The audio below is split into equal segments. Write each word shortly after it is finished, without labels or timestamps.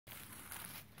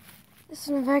This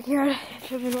is my backyard,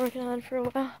 which I've been working on for a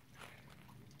while.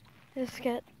 It's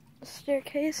got a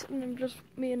staircase, and I'm just,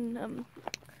 me and a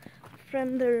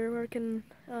friend are working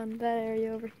on that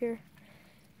area over here.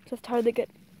 It's just hard to get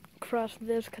across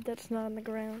this, because that's not on the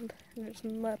ground, and there's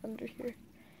mud under here.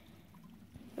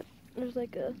 But there's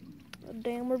like a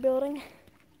dam we're building.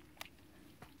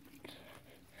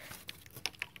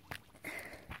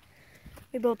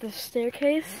 We built this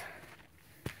staircase.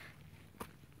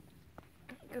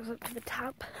 It goes up to the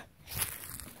top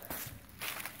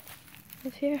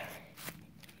of here.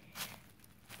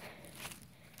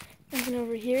 And then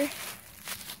over here,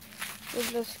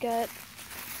 we've just got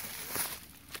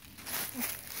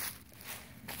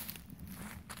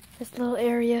this little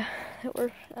area that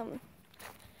we're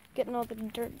getting all the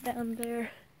dirt down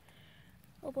there,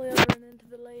 all the way over and into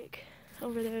the lake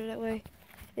over there. That way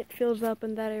it fills up,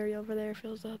 and that area over there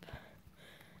fills up.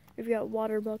 We've got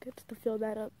water buckets to fill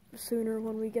that up sooner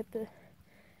when we get the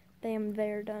dam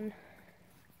there done.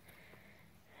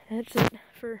 That's it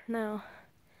for now.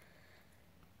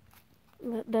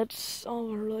 That's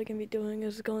all we're really going to be doing,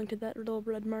 is going to that little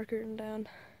red marker and down.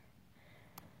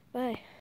 Bye.